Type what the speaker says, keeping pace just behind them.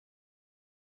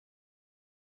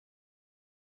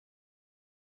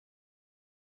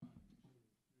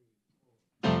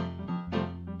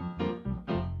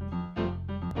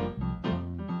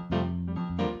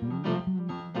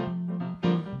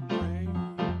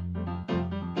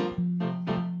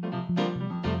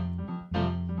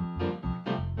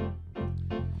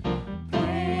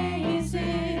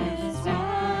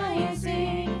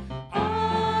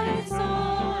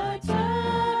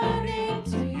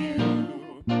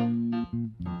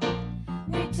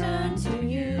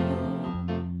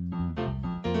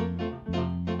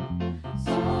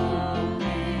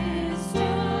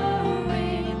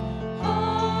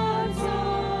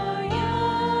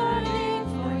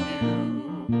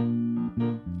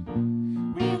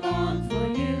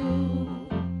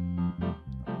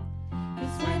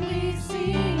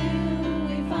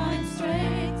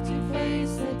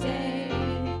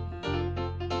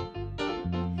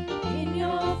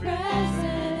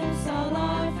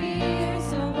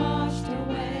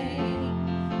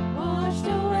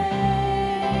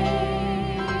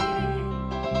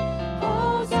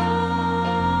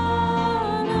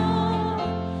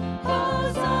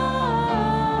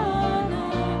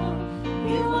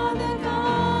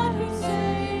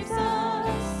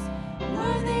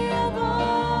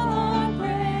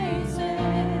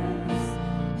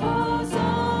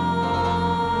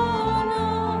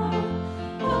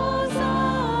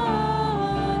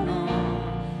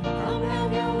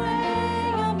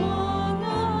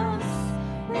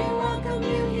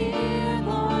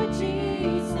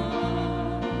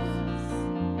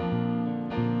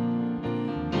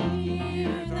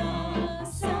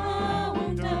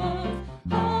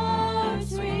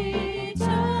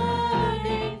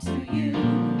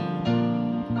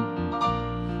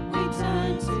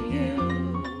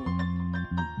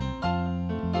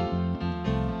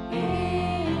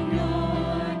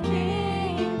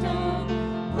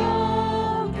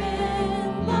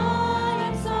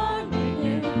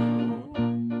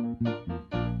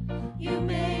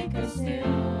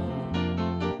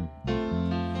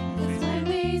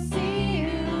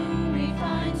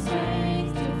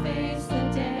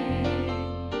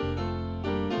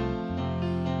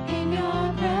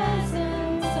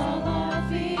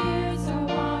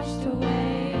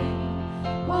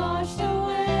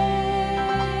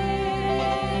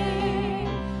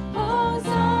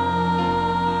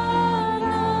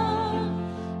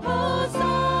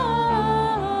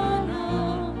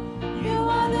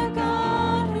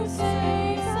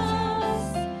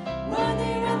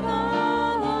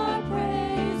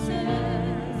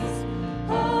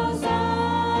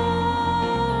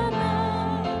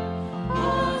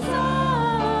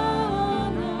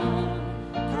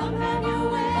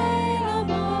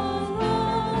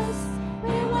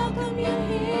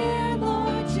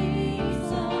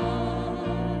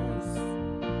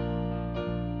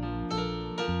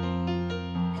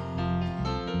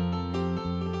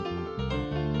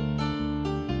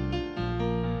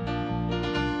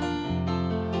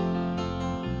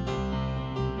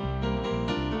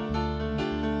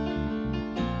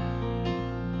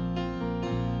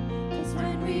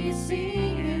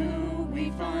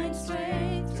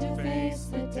strength to face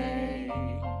the day.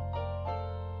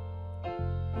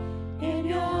 In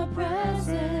your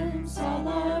presence, all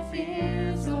our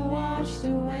fears are washed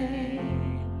away.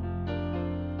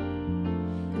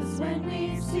 'Cause when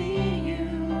we see you,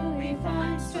 we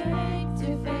find strength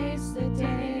to face the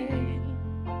day.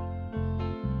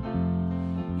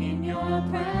 In your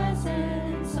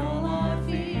presence, all our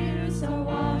fears are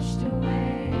washed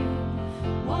away.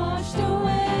 Washed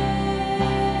away.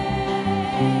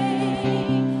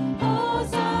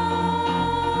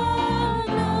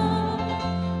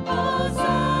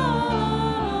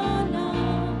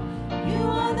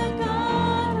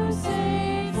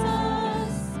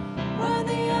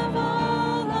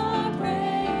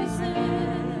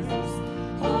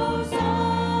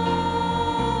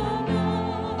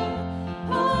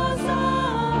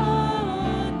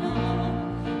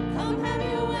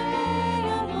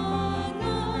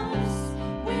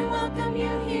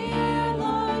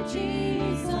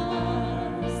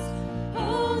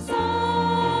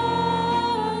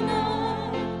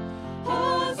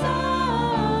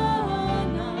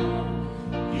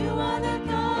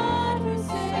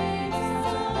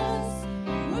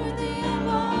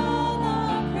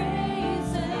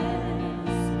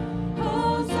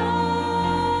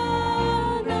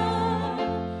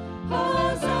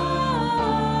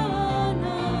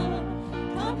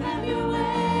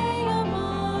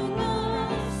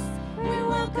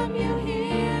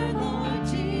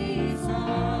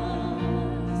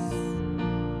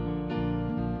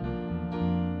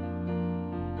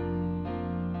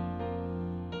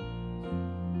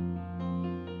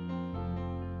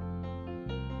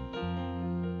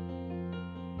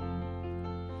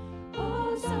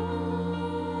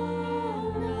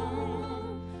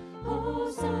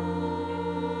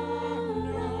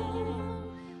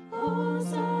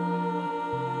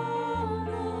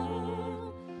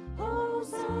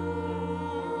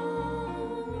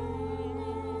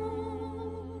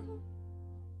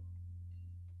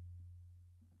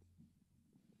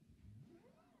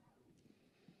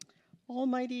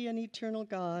 Almighty and eternal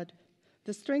God,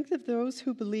 the strength of those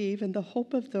who believe and the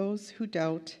hope of those who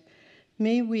doubt,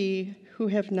 may we, who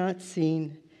have not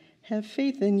seen, have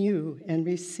faith in you and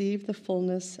receive the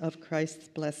fullness of Christ's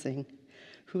blessing,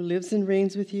 who lives and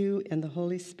reigns with you and the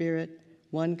Holy Spirit,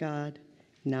 one God,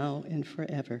 now and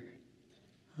forever.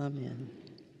 Amen.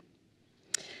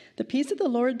 The peace of the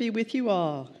Lord be with you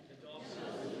all.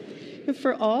 And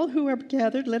for all who are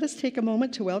gathered, let us take a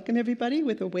moment to welcome everybody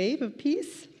with a wave of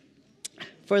peace.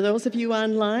 For those of you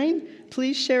online,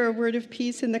 please share a word of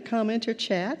peace in the comment or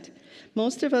chat.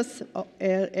 Most of all,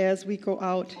 as we go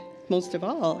out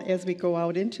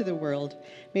into the world,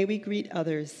 may we greet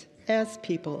others as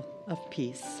people of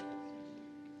peace.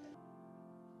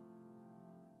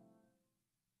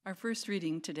 Our first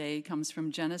reading today comes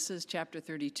from Genesis chapter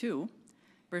 32,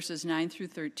 verses 9 through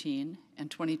 13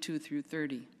 and 22 through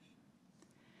 30.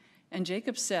 And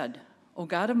Jacob said, O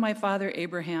God of my father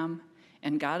Abraham,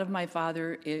 and God of my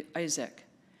father Isaac,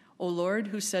 O Lord,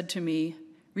 who said to me,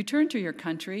 return to your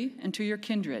country and to your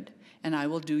kindred, and I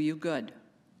will do you good.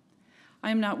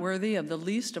 I am not worthy of the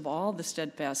least of all the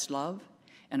steadfast love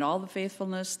and all the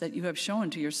faithfulness that you have shown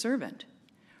to your servant.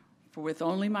 For with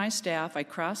only my staff I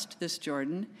crossed this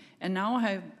Jordan, and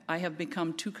now I have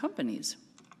become two companies.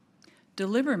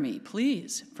 Deliver me,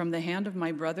 please, from the hand of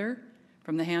my brother,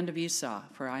 from the hand of Esau,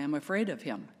 for I am afraid of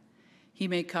him. He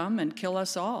may come and kill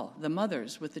us all, the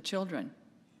mothers with the children.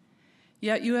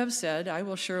 Yet you have said, I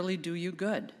will surely do you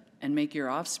good, and make your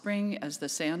offspring as the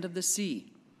sand of the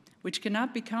sea, which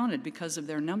cannot be counted because of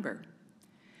their number.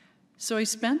 So he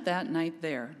spent that night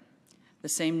there. The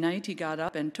same night he got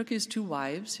up and took his 2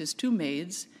 wives, his 2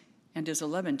 maids, and his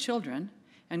 11 children,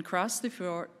 and crossed the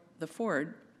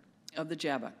ford of the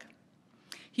Jabbok.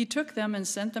 He took them and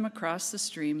sent them across the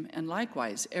stream, and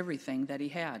likewise everything that he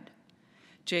had.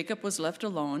 Jacob was left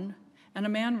alone, and a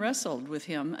man wrestled with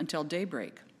him until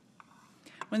daybreak.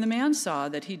 When the man saw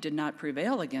that he did not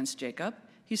prevail against Jacob,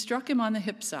 he struck him on the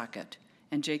hip socket,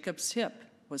 and Jacob's hip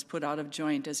was put out of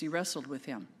joint as he wrestled with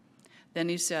him. Then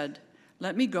he said,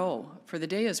 Let me go, for the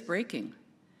day is breaking.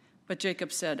 But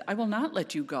Jacob said, I will not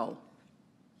let you go,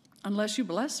 unless you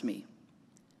bless me.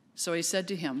 So he said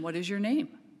to him, What is your name?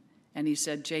 And he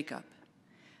said, Jacob.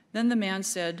 Then the man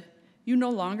said, You no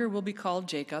longer will be called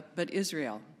Jacob, but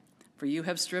Israel, for you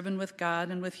have striven with God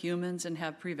and with humans and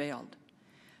have prevailed.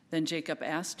 Then Jacob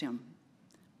asked him,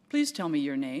 Please tell me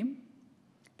your name.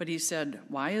 But he said,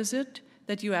 Why is it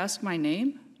that you ask my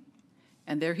name?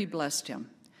 And there he blessed him.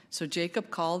 So Jacob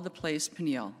called the place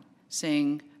Peniel,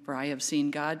 saying, For I have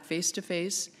seen God face to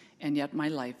face, and yet my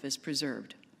life is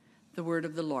preserved. The word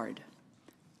of the Lord.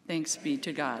 Thanks be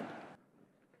to God.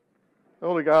 The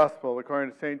Holy Gospel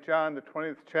according to St. John, the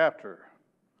 20th chapter.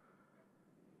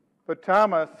 But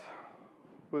Thomas,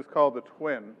 who is called the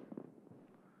twin,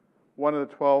 one of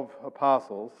the 12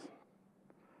 apostles,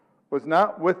 was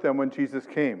not with them when Jesus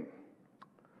came.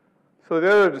 So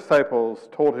the other disciples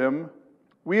told him,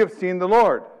 "We have seen the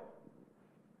Lord."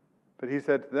 But he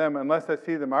said to them, "Unless I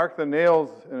see the mark of the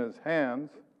nails in his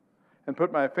hands, and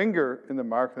put my finger in the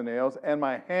mark of the nails, and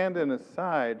my hand in his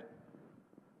side,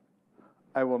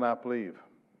 I will not believe."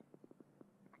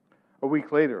 A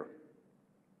week later,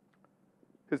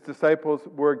 his disciples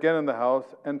were again in the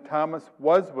house, and Thomas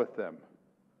was with them.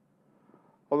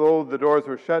 Although the doors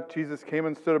were shut, Jesus came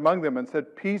and stood among them and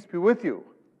said, "Peace be with you."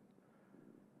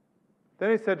 Then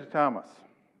he said to Thomas,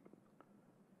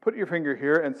 "Put your finger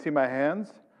here and see my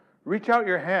hands. Reach out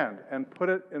your hand and put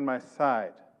it in my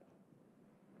side.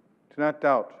 Do not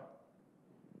doubt,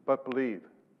 but believe."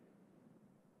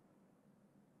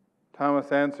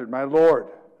 Thomas answered, "My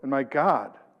Lord and my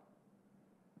God."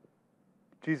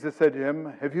 Jesus said to him,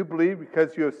 "Have you believed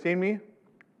because you have seen me?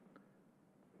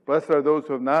 Blessed are those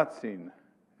who have not seen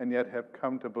and yet have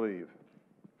come to believe."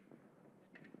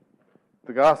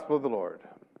 The Gospel of the Lord.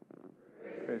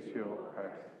 Praise you,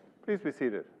 Christ. Please be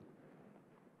seated.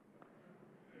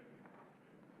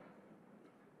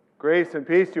 Grace and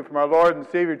peace to you from our Lord and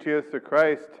Savior Jesus the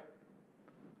Christ.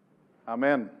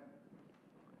 Amen.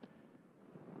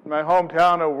 In my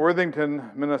hometown of Worthington,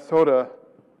 Minnesota,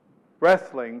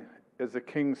 wrestling is a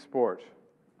king sport.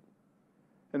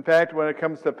 In fact, when it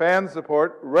comes to fan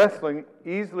support, wrestling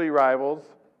easily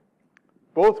rivals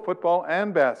both football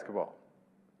and basketball.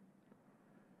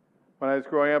 When I was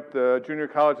growing up, the junior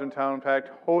college in town, in fact,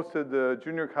 hosted the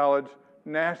junior college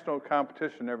national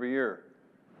competition every year.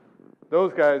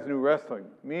 Those guys knew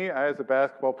wrestling. Me, I was a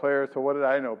basketball player, so what did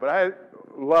I know? But I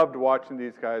loved watching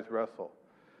these guys wrestle.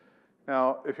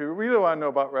 Now, if you really want to know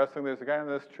about wrestling, there's a guy in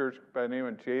this church by the name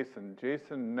of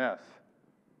Jason Ness.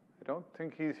 I don't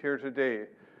think he's here today.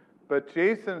 But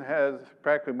Jason has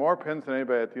practically more pins than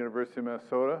anybody at the University of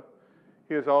Minnesota.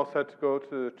 He is all set to go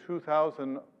to the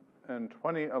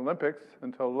 2020 Olympics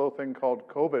until a little thing called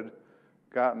COVID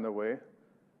got in the way.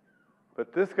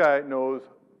 But this guy knows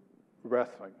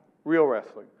wrestling, real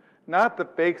wrestling. Not the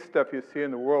fake stuff you see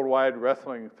in the worldwide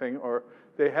wrestling thing, or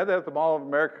they had that at the Mall of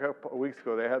America a couple of weeks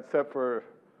ago. They had set for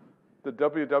the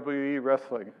WWE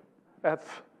wrestling. I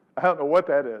don't know what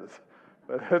that is,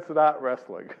 but it's not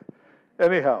wrestling.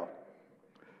 Anyhow,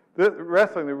 the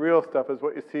wrestling, the real stuff, is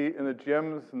what you see in the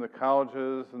gyms and the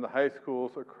colleges and the high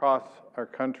schools across our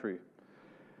country.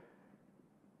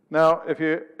 Now, if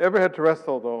you ever had to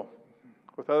wrestle, though,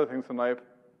 with other things in life,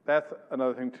 that's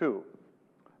another thing, too.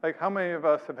 Like, how many of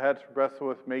us have had to wrestle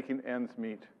with making ends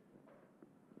meet?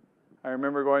 I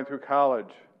remember going through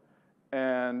college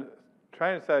and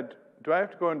trying to decide, do I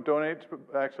have to go and donate to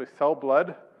actually sell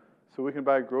blood so we can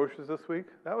buy groceries this week?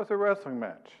 That was a wrestling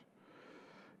match.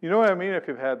 You know what I mean if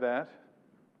you've had that?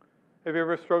 Have you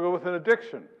ever struggled with an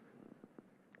addiction?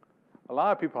 A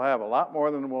lot of people have, a lot more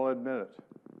than will admit it.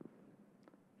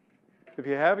 If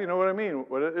you have, you know what I mean,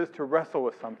 what it is to wrestle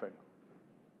with something.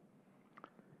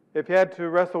 If you had to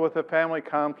wrestle with a family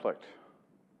conflict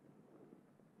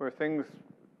where things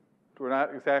were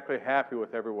not exactly happy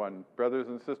with everyone, brothers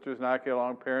and sisters knocking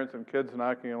along, parents and kids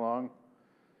knocking along,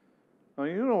 well,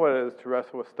 you know what it is to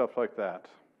wrestle with stuff like that.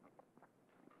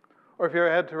 Or if you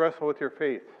ever had to wrestle with your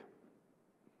faith,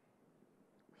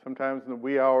 sometimes in the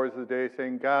wee hours of the day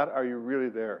saying, "God, are you really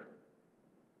there?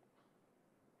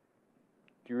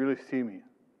 Do you really see me?"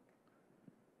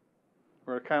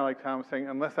 Or kind of like Thomas saying,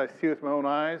 "Unless I see with my own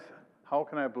eyes, how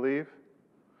can I believe?"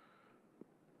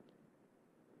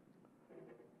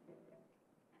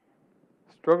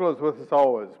 Struggle is with us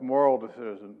always, moral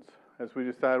decisions, as we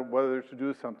decide whether to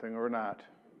do something or not,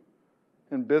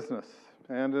 in business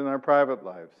and in our private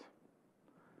lives.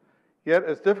 Yet,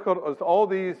 as difficult as all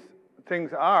these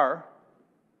things are,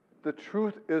 the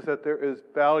truth is that there is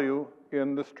value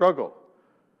in the struggle.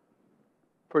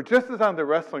 For just as on the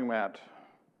wrestling mat,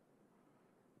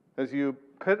 as you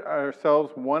pit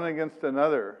ourselves one against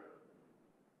another,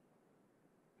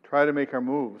 try to make our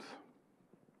moves,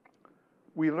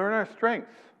 we learn our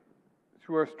strengths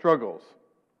through our struggles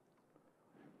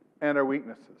and our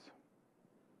weaknesses.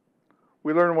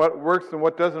 We learn what works and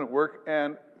what doesn't work,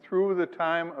 and through the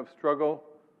time of struggle,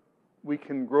 we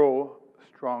can grow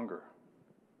stronger.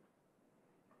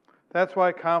 That's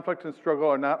why conflict and struggle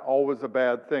are not always a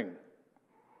bad thing.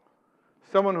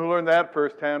 Someone who learned that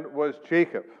firsthand was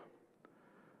Jacob.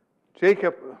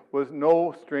 Jacob was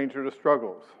no stranger to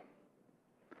struggles.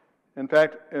 In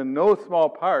fact, in no small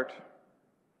part,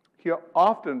 He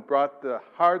often brought the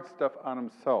hard stuff on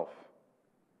himself.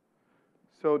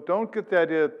 So don't get the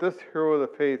idea that this hero of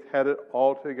the faith had it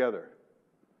all together.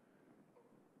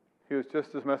 He was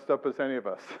just as messed up as any of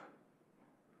us.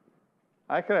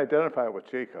 I can identify with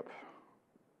Jacob.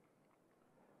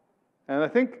 And I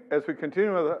think as we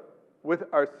continue with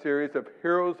our series of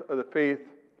heroes of the faith,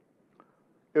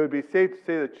 it would be safe to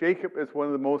say that Jacob is one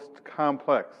of the most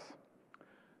complex.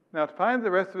 Now, to find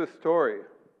the rest of his story,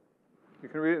 you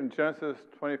can read it in Genesis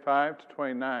 25 to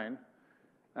 29.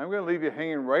 I'm going to leave you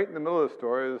hanging right in the middle of the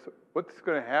story is what's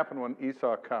going to happen when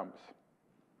Esau comes.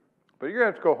 But you're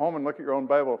going to have to go home and look at your own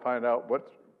Bible to find out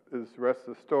what is the rest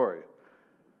of the story.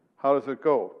 How does it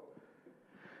go?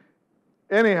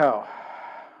 Anyhow,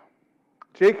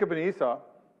 Jacob and Esau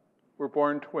were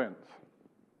born twins.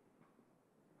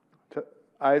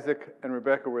 Isaac and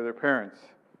Rebekah were their parents.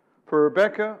 For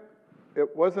Rebekah,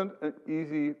 it wasn't an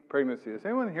easy pregnancy. Has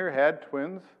anyone here had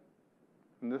twins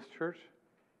in this church?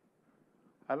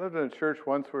 I lived in a church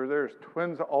once where there's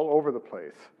twins all over the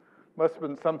place. Must have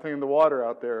been something in the water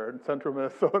out there in central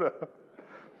Minnesota.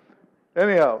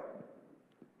 Anyhow,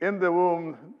 in the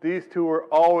womb, these two were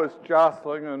always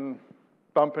jostling and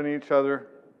bumping each other.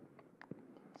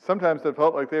 Sometimes it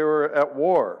felt like they were at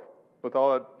war with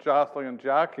all that jostling and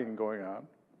jockeying going on.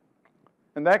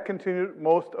 And that continued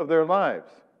most of their lives.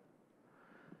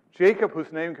 Jacob,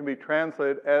 whose name can be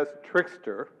translated as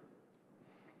trickster,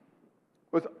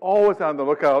 was always on the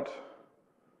lookout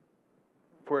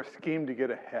for a scheme to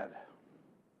get ahead.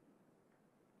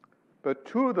 But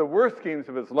two of the worst schemes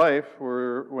of his life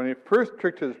were when he first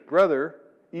tricked his brother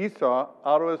Esau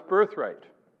out of his birthright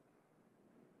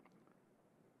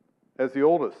as the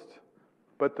oldest.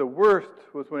 But the worst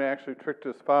was when he actually tricked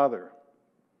his father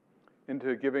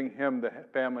into giving him the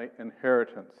family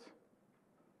inheritance,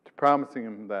 to promising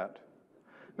him that.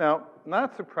 Now,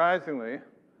 not surprisingly,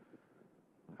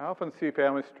 I often see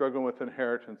families struggling with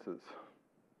inheritances.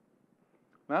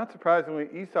 Not surprisingly,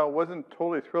 Esau wasn't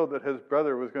totally thrilled that his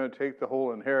brother was going to take the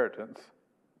whole inheritance.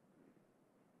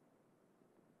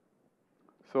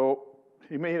 So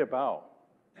he made a vow.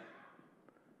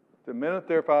 The minute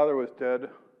their father was dead,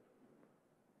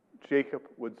 Jacob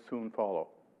would soon follow.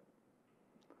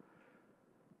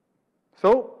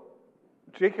 So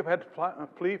Jacob had to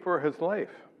flee for his life.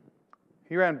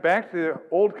 He ran back to the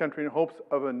old country in hopes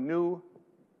of a new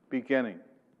beginning.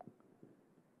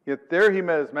 Yet there he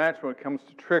met his match when it comes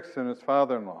to tricks in his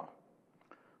father-in-law.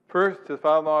 First, his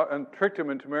father-in-law tricked him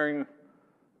into marrying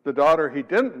the daughter he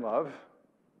didn't love,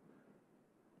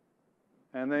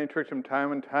 and then he tricked him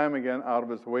time and time again out of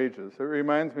his wages. It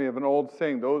reminds me of an old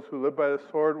saying, those who live by the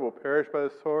sword will perish by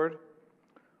the sword.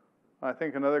 I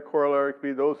think another corollary could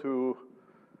be those who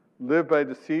live by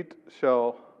deceit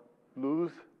shall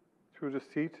lose through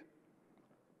deceit.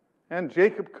 And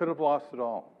Jacob could have lost it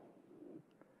all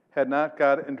had not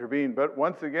God intervened. But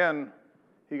once again,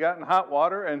 he got in hot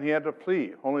water and he had to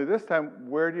flee. Only this time,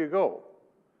 where do you go?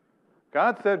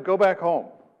 God said, go back home.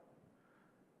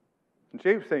 And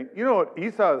Jacob's saying, you know what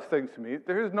Esau is saying to me?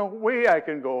 There is no way I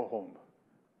can go home.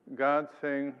 God's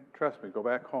saying, trust me, go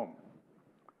back home.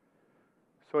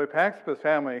 So he packs up his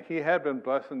family. He had been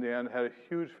blessed in the end, had a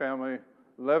huge family,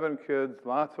 11 kids,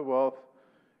 lots of wealth.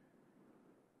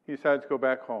 He decides to go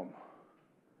back home.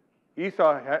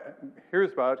 Esau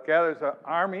hears about it, gathers an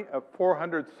army of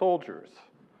 400 soldiers.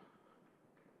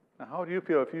 Now, how do you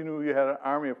feel if you knew you had an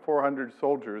army of 400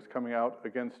 soldiers coming out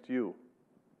against you?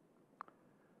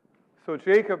 So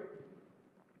Jacob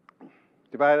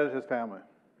divided his family,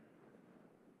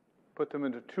 put them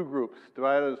into two groups,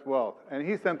 divided his wealth, and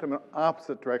he sent them in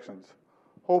opposite directions,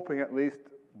 hoping at least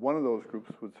one of those groups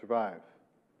would survive.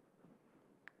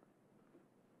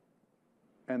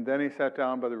 And then he sat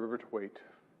down by the river to wait.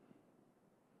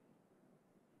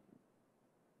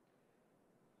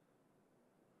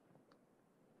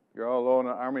 You're all alone,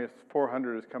 an army of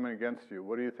 400 is coming against you.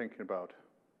 What are you thinking about?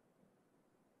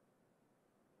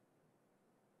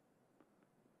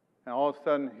 And all of a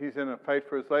sudden, he's in a fight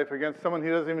for his life against someone he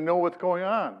doesn't even know what's going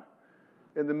on.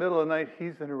 In the middle of the night,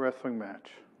 he's in a wrestling match.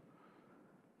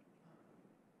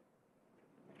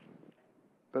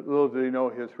 But little did he know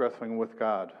he was wrestling with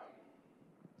God.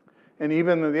 And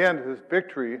even in the end, his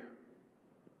victory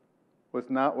was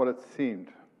not what it seemed.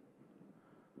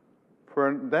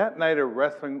 For that night of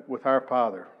wrestling with our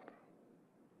Father,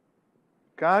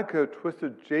 God could have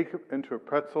twisted Jacob into a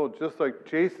pretzel just like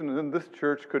Jason in this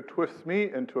church could twist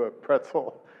me into a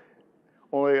pretzel,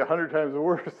 only 100 times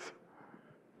worse.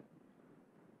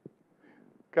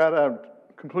 God, I'm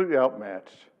completely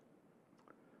outmatched.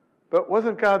 But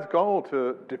wasn't God's goal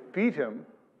to defeat him?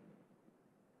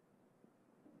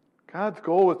 God's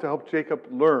goal was to help Jacob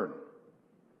learn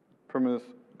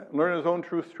his own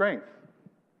true strength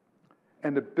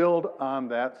and to build on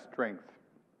that strength.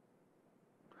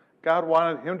 God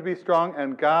wanted him to be strong,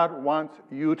 and God wants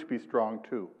you to be strong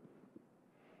too.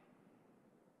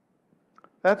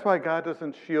 That's why God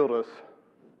doesn't shield us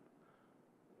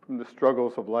from the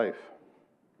struggles of life.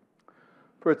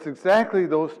 For it's exactly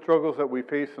those struggles that we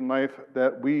face in life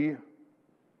that we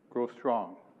grow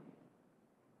strong.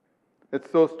 It's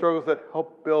those struggles that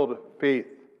help build faith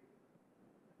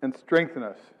and strengthen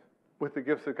us with the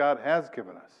gifts that God has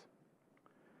given us.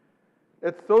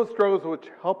 It's those struggles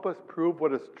which help us prove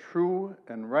what is true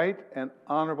and right and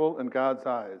honorable in God's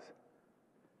eyes.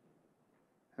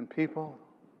 And people,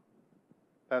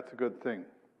 that's a good thing.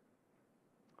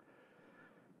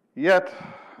 Yet,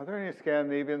 are there any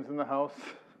Scandinavians in the house?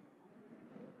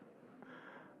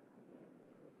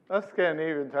 Us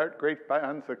Scandinavians aren't great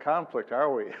fans of conflict,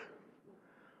 are we?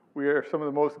 We are some of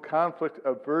the most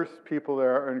conflict-averse people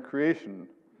there are in creation.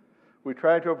 We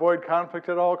try to avoid conflict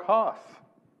at all costs.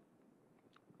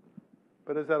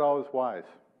 But is that always wise?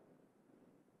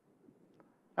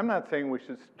 I'm not saying we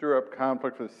should stir up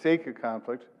conflict for the sake of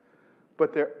conflict,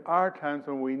 but there are times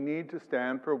when we need to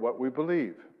stand for what we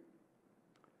believe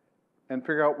and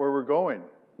figure out where we're going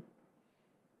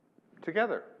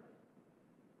together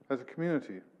as a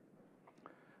community.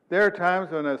 There are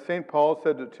times when, as St. Paul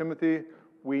said to Timothy,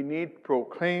 we need to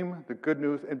proclaim the good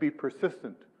news and be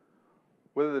persistent,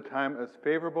 whether the time is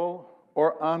favorable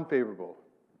or unfavorable.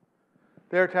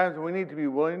 There are times when we need to be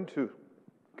willing to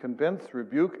convince,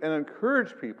 rebuke, and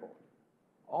encourage people,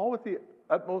 all with the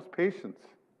utmost patience.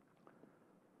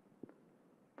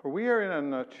 For we are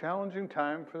in a challenging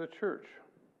time for the church.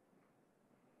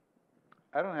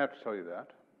 I don't have to tell you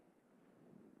that.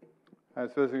 I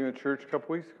was visiting a church a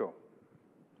couple weeks ago.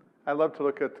 I love to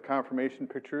look at the confirmation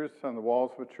pictures on the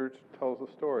walls of a church that tells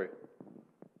a story.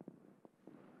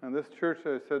 And this church,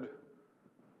 I said,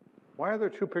 why are there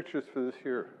 2 pictures for this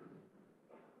year?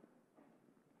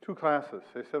 2 classes.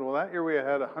 They said, well, that year we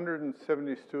had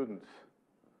 170 students,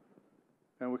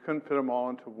 and we couldn't fit them all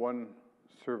into one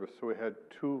service, so we had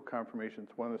 2 confirmations,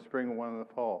 one in the spring and one in the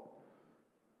fall.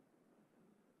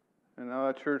 And now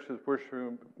that church is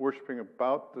worshiping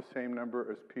about the same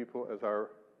number as people as are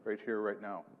right here, right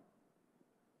now.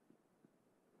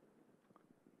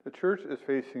 The church is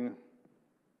facing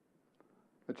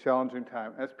a challenging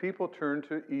time as people turn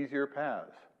to easier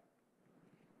paths.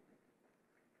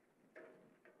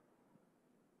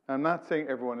 I'm not saying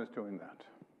everyone is doing that.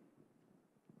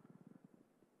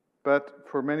 But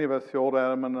for many of us, the old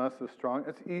Adam in us is strong.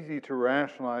 It's easy to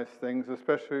rationalize things,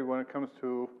 especially when it comes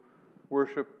to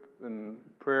worship and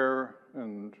prayer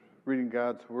and reading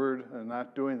God's Word and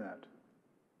not doing that.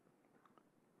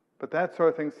 But that sort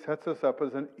of thing sets us up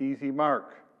as an easy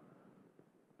mark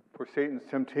for Satan's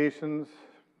temptations.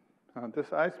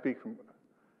 This I speak from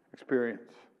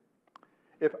experience.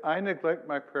 If I neglect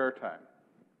my prayer time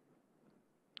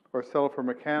or settle for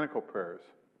mechanical prayers,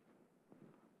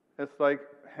 it's like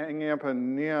hanging up a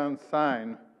neon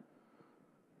sign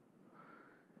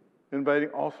inviting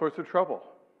all sorts of trouble.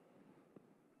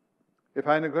 If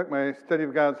I neglect my study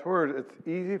of God's Word, it's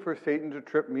easy for Satan to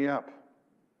trip me up.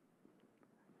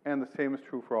 And the same is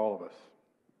true for all of us.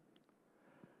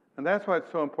 And that's why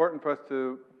it's so important for us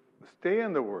to stay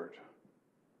in the Word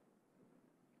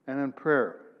and in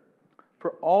prayer.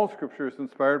 For all Scripture is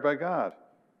inspired by God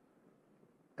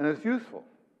and is useful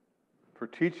for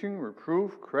teaching,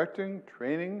 reproof, correcting,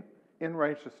 training in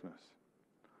righteousness,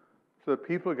 so that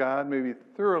people of God may be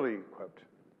thoroughly equipped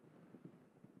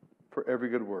for every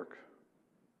good work.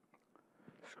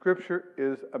 Scripture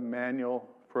is a manual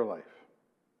for life.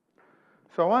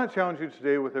 So I want to challenge you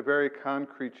today with a very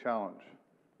concrete challenge.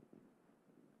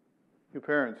 You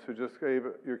parents who just gave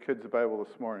your kids the Bible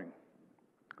this morning,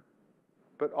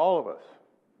 but all of us,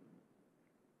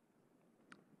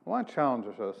 I want to challenge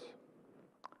us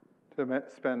to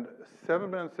spend 7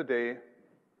 minutes a day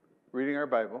reading our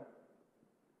Bible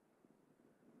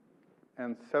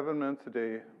and 7 minutes a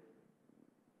day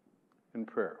in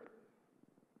prayer.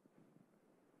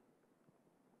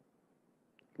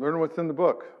 Learn what's in the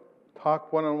book.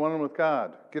 Talk one-on-one with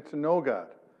God. Get to know God.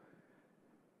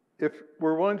 If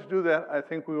we're willing to do that, I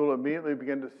think we will immediately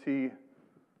begin to see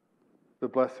the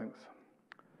blessings.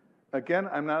 Again,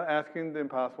 I'm not asking the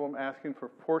impossible. I'm asking for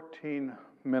 14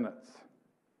 minutes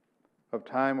of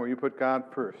time where you put God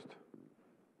first.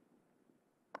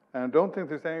 And I don't think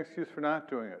there's any excuse for not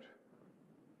doing it.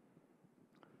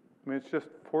 I mean, it's just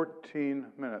 14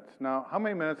 minutes. Now, how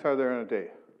many minutes are there in a day?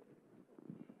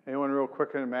 Anyone real quick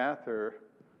in math? Or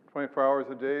 24 hours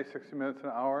a day, 60 minutes an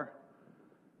hour?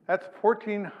 That's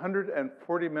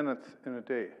 1,440 minutes in a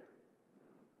day.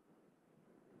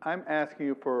 I'm asking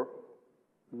you for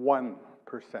 1%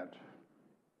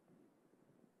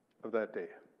 of that day.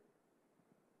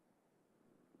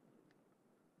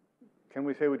 Can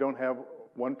we say we don't have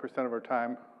 1% of our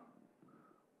time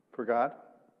for God?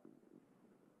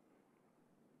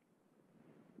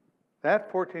 That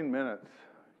 14 minutes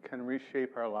can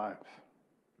reshape our lives.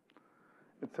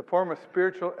 It's a form of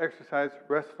spiritual exercise,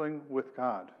 wrestling with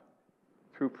God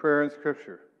through prayer and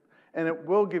Scripture. And it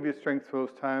will give you strength for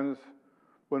those times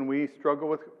when we struggle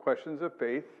with questions of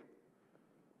faith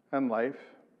and life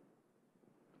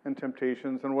and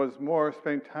temptations. And what's more,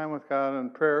 spending time with God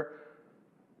and prayer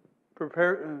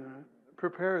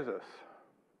prepares us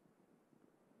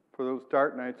for those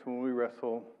dark nights when we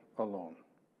wrestle alone.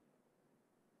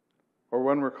 Or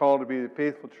when we're called to be the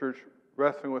faithful church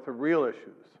wrestling with the real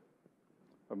issues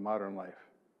of modern life.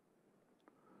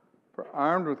 For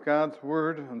armed with God's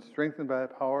word and strengthened by the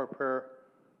power of prayer,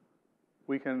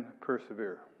 we can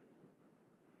persevere.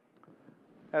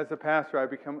 As a pastor, I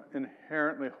become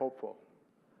inherently hopeful.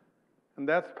 And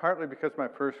that's partly because my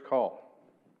first call.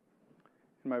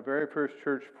 In my very first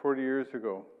church 40 years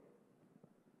ago,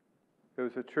 it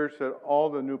was a church that all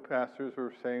the new pastors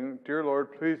were saying, "Dear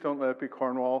Lord, please don't let it be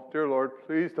Cornwall. Dear Lord,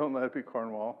 please don't let it be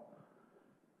Cornwall."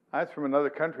 I was from another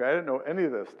country. I didn't know any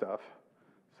of this stuff.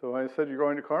 So when I said, "You're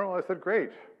going to Cornwall?" I said,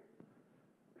 "Great."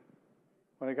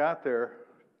 When I got there,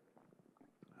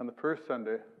 on the first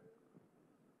Sunday,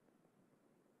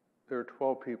 there were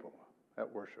 12 people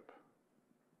at worship.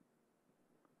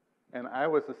 And I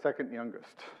was the second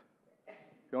youngest.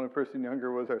 The only person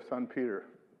younger was our son, Peter.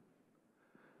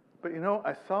 But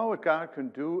I saw what God can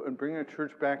do in bringing a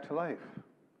church back to life.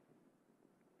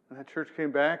 And that church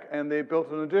came back, and they built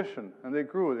an addition, and they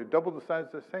grew. They doubled the size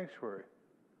of the sanctuary.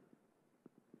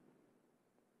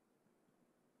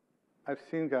 I've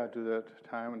seen God do that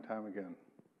time and time again.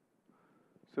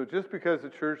 So just because the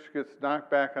church gets knocked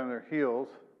back on their heels,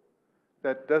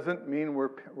 that doesn't mean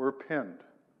we're pinned.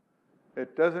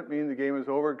 It doesn't mean the game is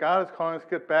over. God is calling us to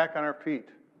get back on our feet.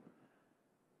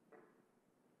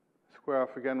 Square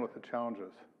off again with the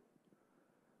challenges.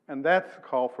 And that's the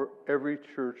call for every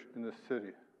church in the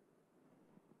city.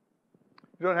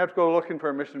 You don't have to go looking for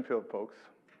a mission field, folks.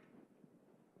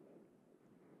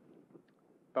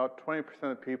 About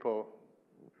 20% of people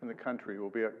in the country will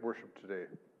be at worship today.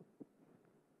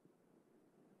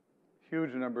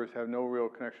 Huge numbers have no real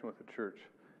connection with the church.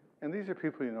 And these are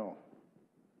people you know.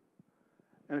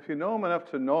 And if you know them enough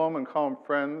to know them and call them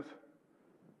friends,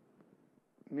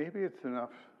 maybe it's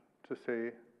enough to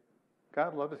say,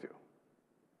 God loves you.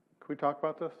 Can we talk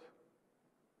about this?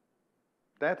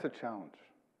 That's a challenge.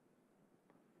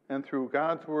 And through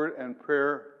God's word and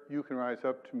prayer, you can rise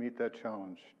up to meet that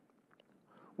challenge.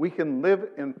 We can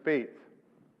live in faith,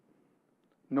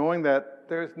 knowing that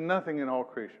there's nothing in all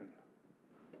creation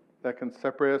that can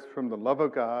separate us from the love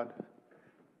of God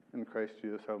in Christ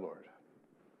Jesus our Lord.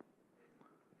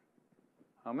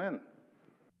 Amen.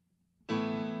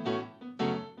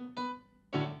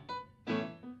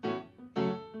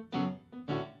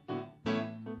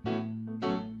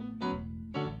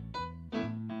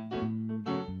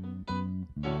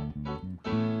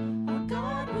 Our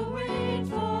God will reign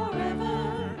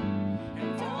forever,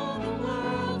 and all the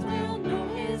world will know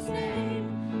His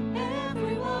name.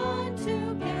 Everyone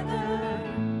together,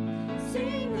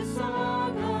 sing the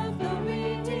song of the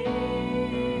redeemed.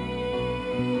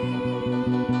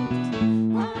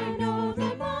 I know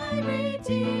that my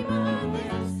Redeemer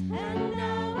lives, and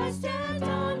now I stand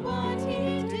on what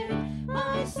He did.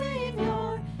 My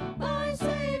Savior lives.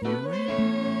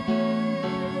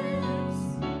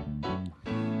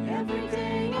 Every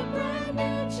day a brand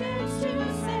new chance to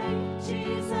say,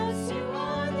 Jesus, you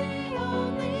are the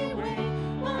only way.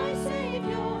 My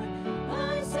Savior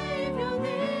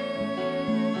lives.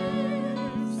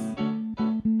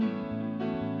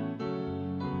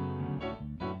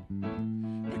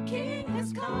 The King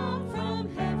has come from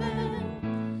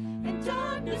heaven.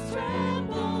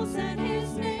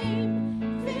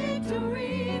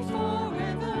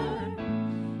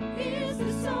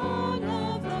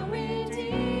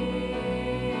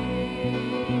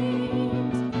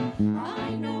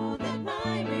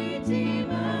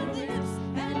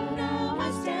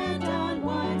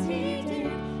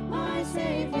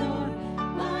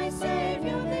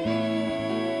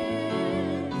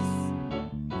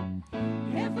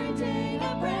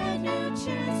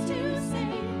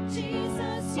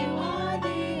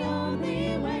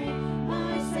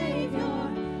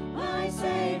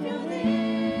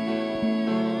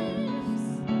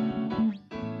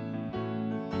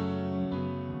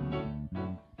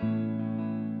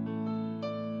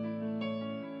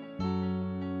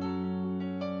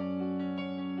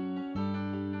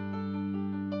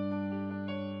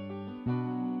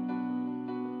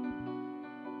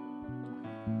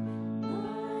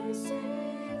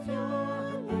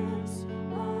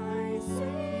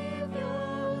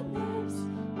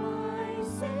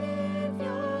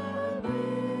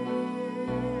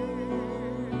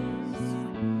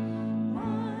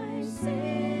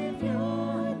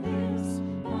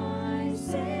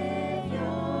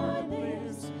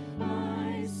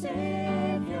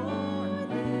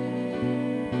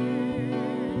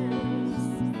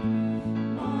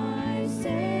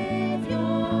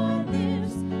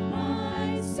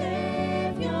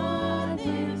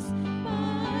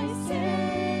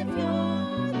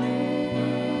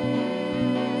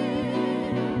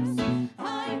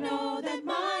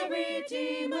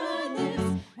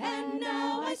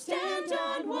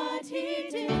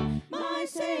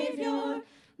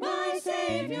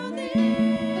 Savior lives.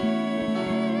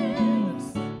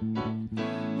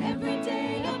 Every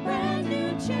day a brand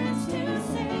new chance to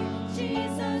say,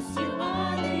 Jesus, you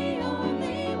are the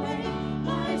only way.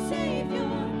 My Savior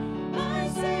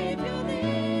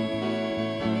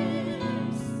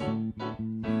lives.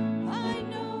 I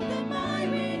know that my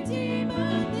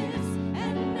Redeemer lives,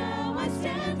 and now I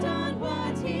stand on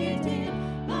what he did.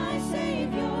 My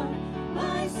Savior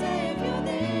lives.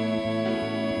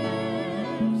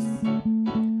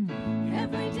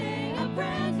 Every day a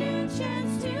brand new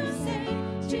chance to say,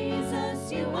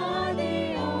 Jesus, you are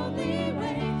the only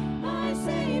way. My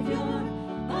Savior lives.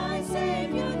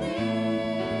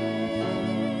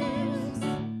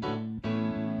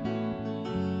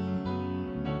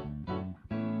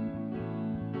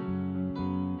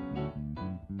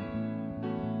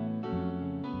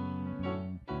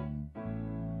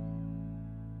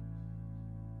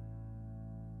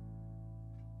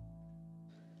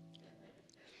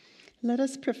 Let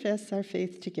us profess our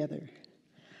faith together.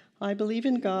 I believe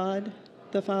in God,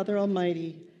 the Father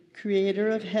Almighty,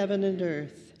 creator of heaven and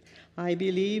earth. I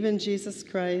believe in Jesus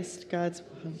Christ, God's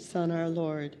Son, our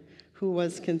Lord, who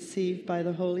was conceived by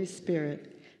the Holy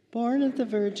Spirit, born of the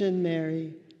Virgin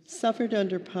Mary, suffered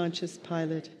under Pontius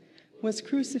Pilate, was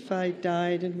crucified,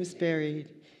 died, and was buried.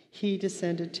 He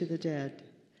descended to the dead.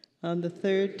 On the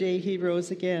third day he rose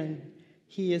again.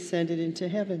 He ascended into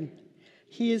heaven.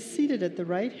 He is seated at the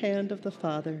right hand of the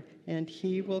Father, and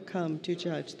he will come to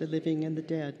judge the living and the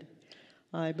dead.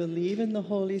 I believe in the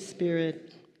Holy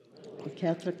Spirit, the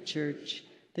Catholic Church,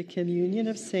 the communion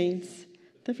of saints,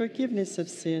 the forgiveness of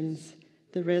sins,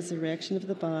 the resurrection of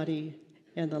the body,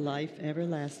 and the life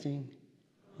everlasting.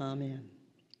 Amen.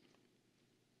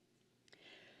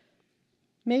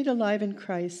 Made alive in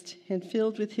Christ and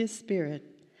filled with his Spirit,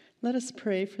 let us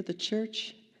pray for the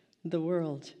church, the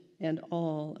world, and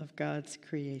all of God's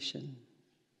creation.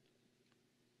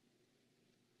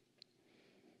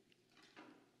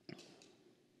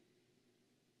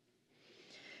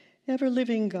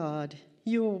 Ever-living God,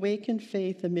 you awaken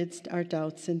faith amidst our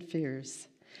doubts and fears.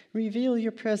 Reveal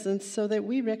your presence so that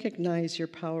we recognize your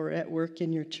power at work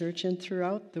in your church and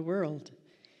throughout the world.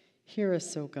 Hear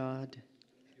us, O God.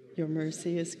 Your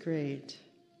mercy is great.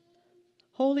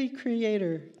 Holy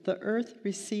Creator, the earth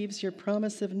receives your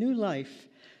promise of new life.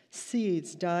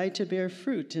 Seeds die to bear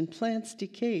fruit and plants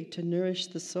decay to nourish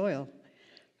the soil.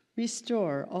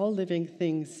 Restore all living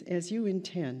things as you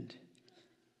intend.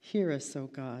 Hear us, O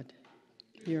God.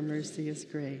 Your mercy is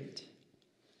great.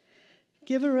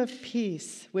 Giver of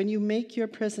peace, when you make your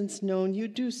presence known, you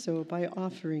do so by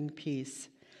offering peace.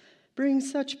 Bring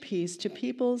such peace to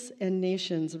peoples and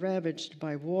nations ravaged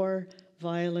by war,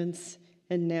 violence,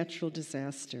 and natural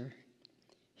disaster.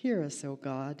 Hear us, O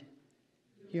God.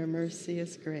 Your mercy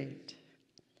is great.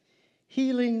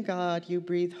 Healing God, you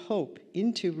breathe hope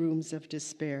into rooms of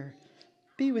despair.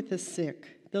 Be with the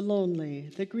sick, the lonely,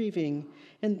 the grieving,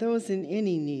 and those in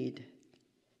any need.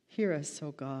 Hear us,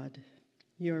 O God.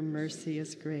 Your mercy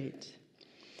is great.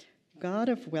 God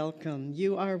of welcome,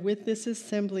 you are with this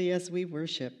assembly as we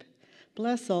worship.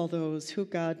 Bless all those who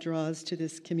God draws to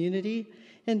this community,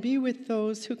 and be with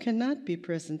those who cannot be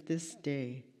present this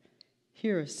day.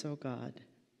 Hear us, O God.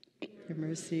 Your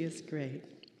mercy is great.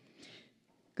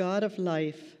 God of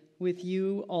life, with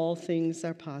you all things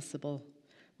are possible.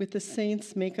 With the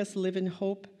saints, make us live in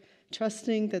hope,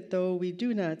 trusting that though we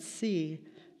do not see,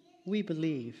 we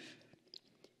believe.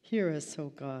 Hear us,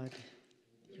 O God.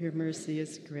 Your mercy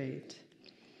is great.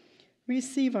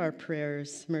 Receive our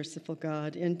prayers, merciful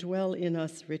God, and dwell in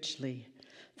us richly.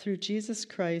 Through Jesus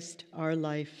Christ, our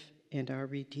life and our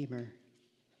Redeemer.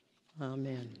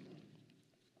 Amen.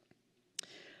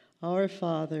 Our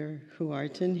Father, who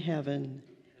art in heaven,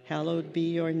 hallowed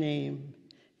be your name.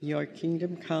 Your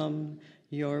kingdom come,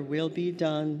 your will be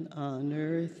done on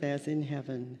earth as in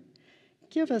heaven.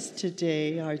 Give us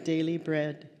today our daily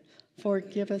bread.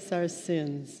 Forgive us our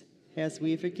sins, as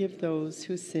we forgive those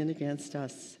who sin against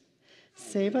us.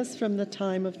 Save us from the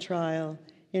time of trial,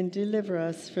 and deliver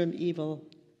us from evil.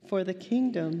 For the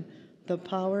kingdom, the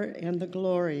power, and the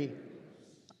glory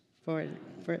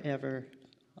forever.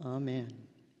 Amen.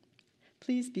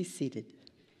 Please be seated.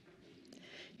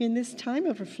 In this time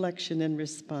of reflection and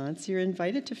response, you're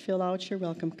invited to fill out your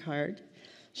welcome card,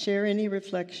 share any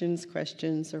reflections,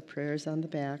 questions, or prayers on the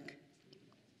back.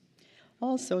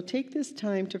 Also, take this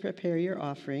time to prepare your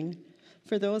offering.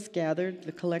 For those gathered,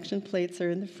 the collection plates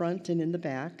are in the front and in the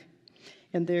back,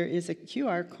 and there is a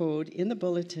QR code in the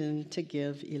bulletin to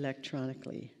give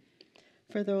electronically.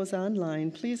 For those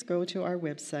online, please go to our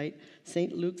website,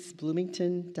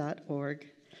 stlukesbloomington.org.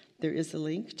 There is a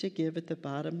link to give at the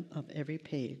bottom of every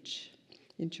page.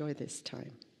 enjoy this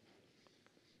time.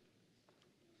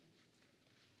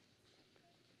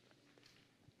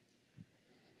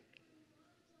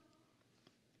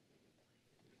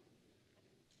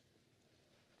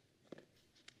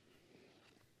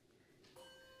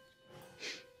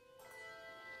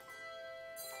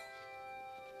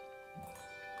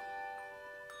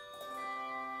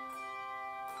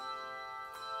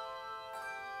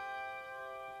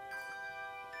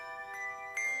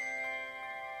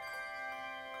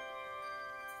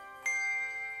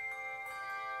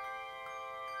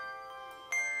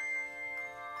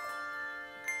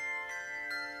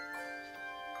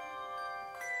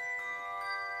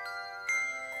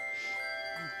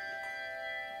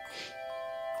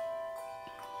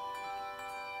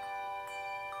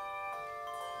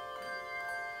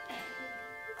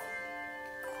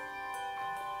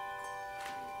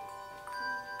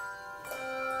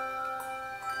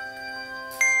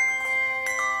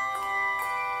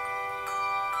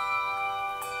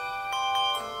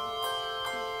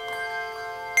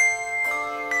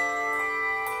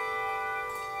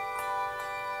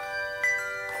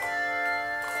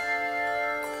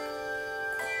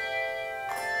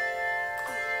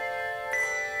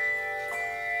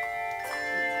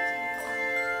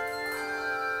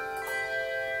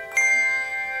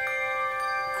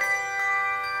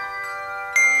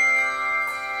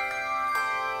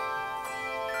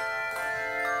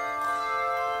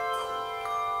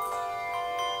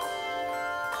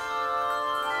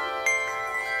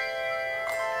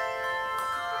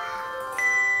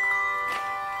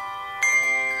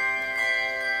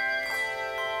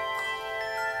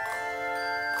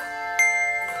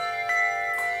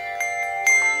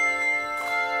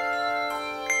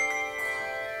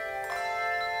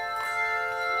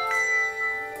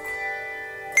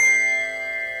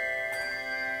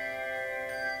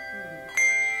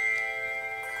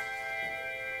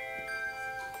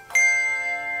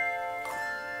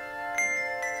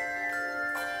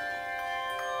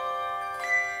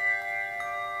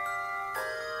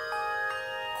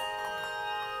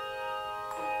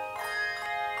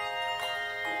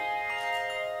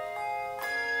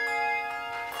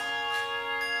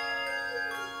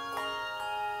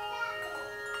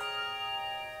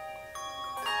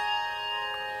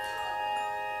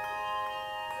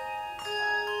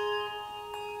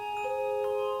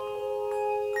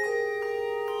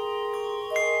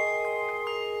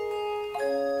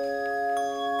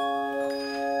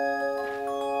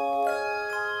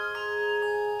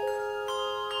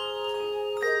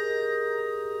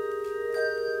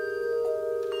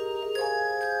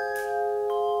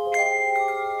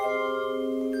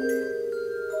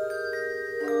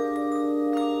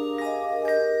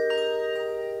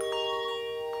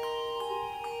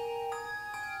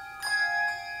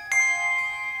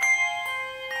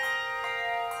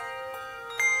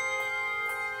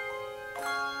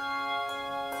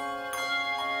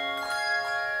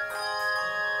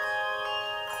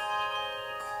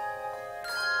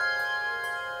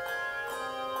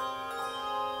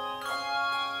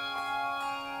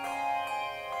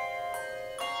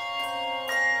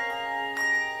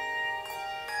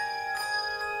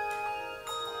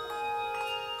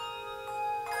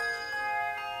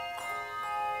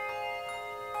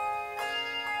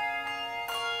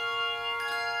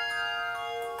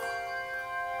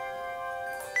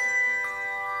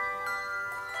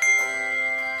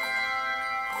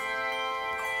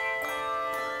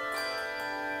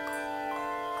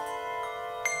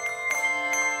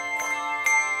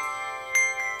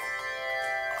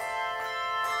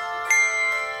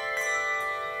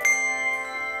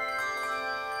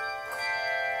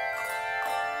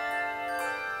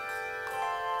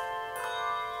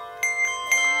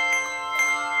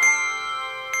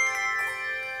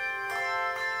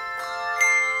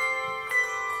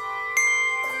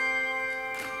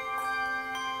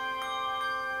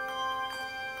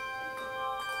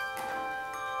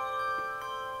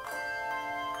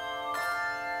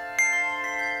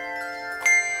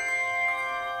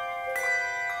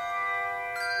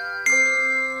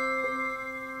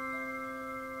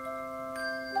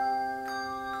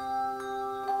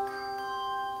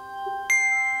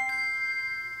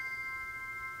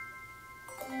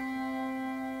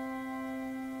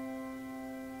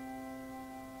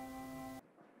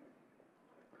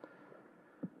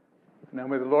 Now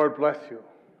may the Lord bless you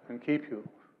and keep you.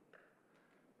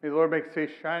 May the Lord make his face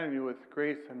shine on you with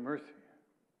grace and mercy.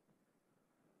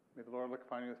 May the Lord look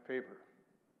upon you with favor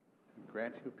and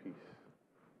grant you peace.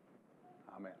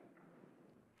 Amen.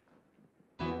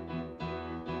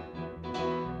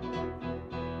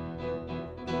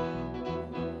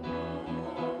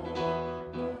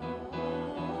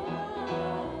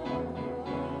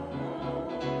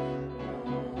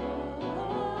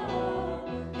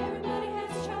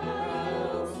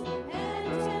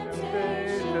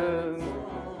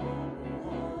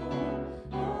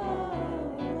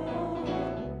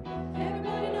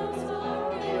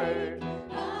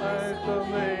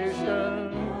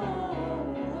 desolation.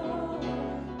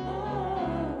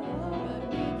 But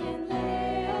we can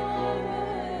lay our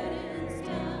burdens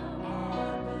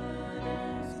down.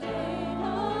 Lay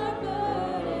our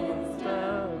burdens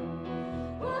down.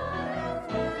 What a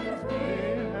friend we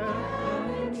have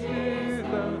in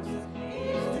Jesus.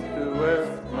 To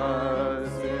west my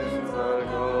sins are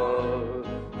gone.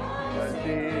 I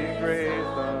see grace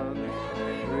on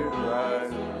every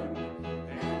horizon.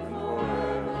 And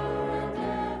forever and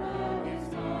ever His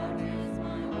heart is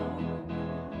my home.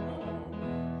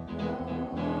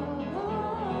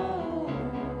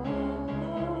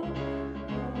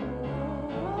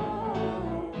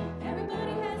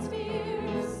 Everybody has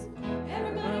fears.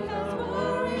 Everybody has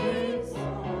worries.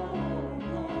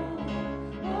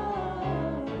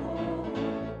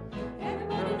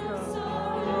 Everybody knows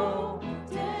sorrow,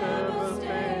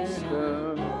 devastation.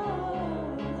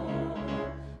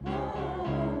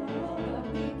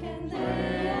 But we can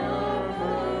lay our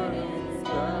burdens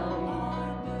down.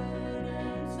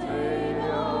 Lay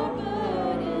our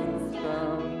burdens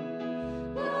down.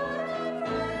 What a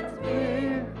friend we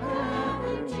have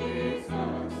in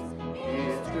Jesus.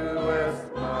 East to west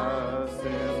my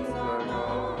sins are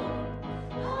gone.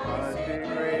 I see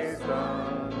grace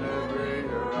on every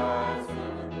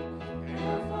horizon.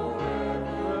 And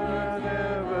forever and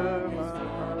ever my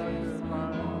heart is my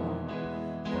home.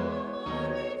 No more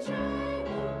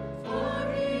betrayal, for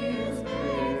He is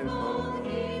faithful.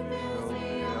 He fills me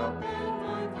up and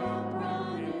my cup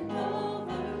runneth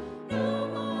over. No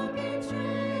more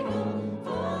betrayal,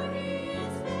 for He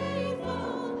is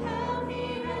faithful. How He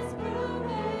has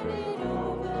proven it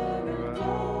over and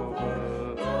over.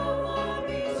 No more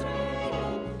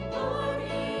betrayal, for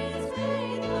He is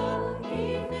faithful. He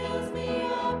fills me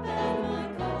up and my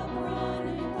cup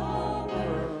runneth over.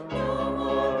 No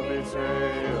more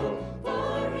betrayal,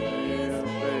 for He is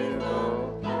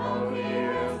faithful. How He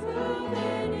has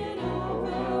proven it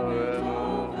over and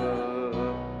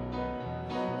over.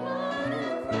 What a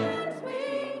friend we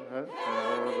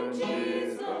have in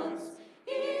Jesus.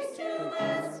 East to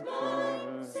west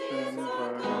my sins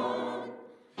are gone.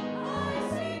 I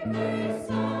see grace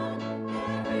on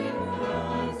every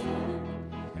horizon.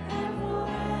 And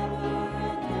forever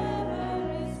and ever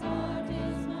His heart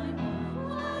is my home.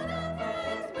 What a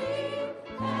friend we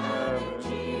have in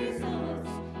Jesus.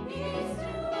 East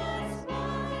to west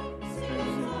my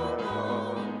sins are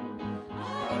gone. I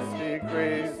see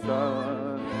grace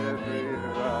on every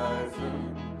horizon.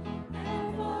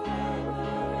 And forever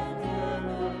and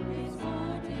ever His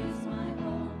heart is my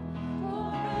home.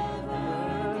 Forever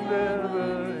And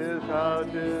ever His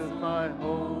heart is my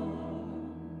home.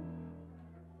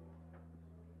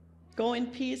 Go in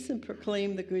peace and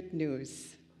proclaim the good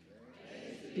news.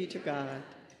 Be to God.